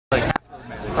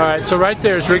Alright, so right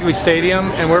there is Wrigley Stadium,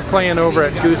 and we're playing over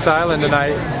at Goose Island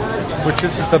tonight, which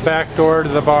this is the back door to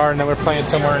the bar, and then we're playing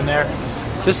somewhere in there.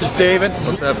 This is David.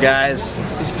 What's up, guys?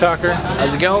 He's Tucker.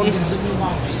 How's it going?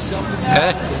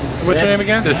 Hey. What's your name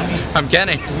again? I'm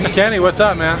Kenny. Kenny, what's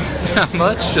up, man? Not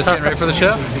much, just getting ready for the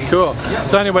show. Cool.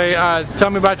 So anyway, tell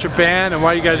me about your band and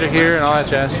why you guys are here and all that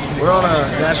jazz. We're on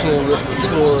a national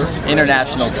tour.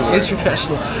 International tour.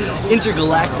 International.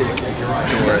 Intergalactic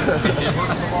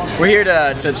We're here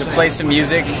to play some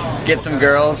music, get some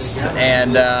girls,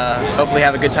 and hopefully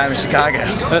have a good time in Chicago.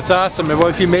 That's awesome. Well,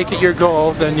 if you make it your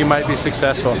goal, then you might be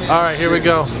successful. All right, here we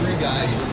go.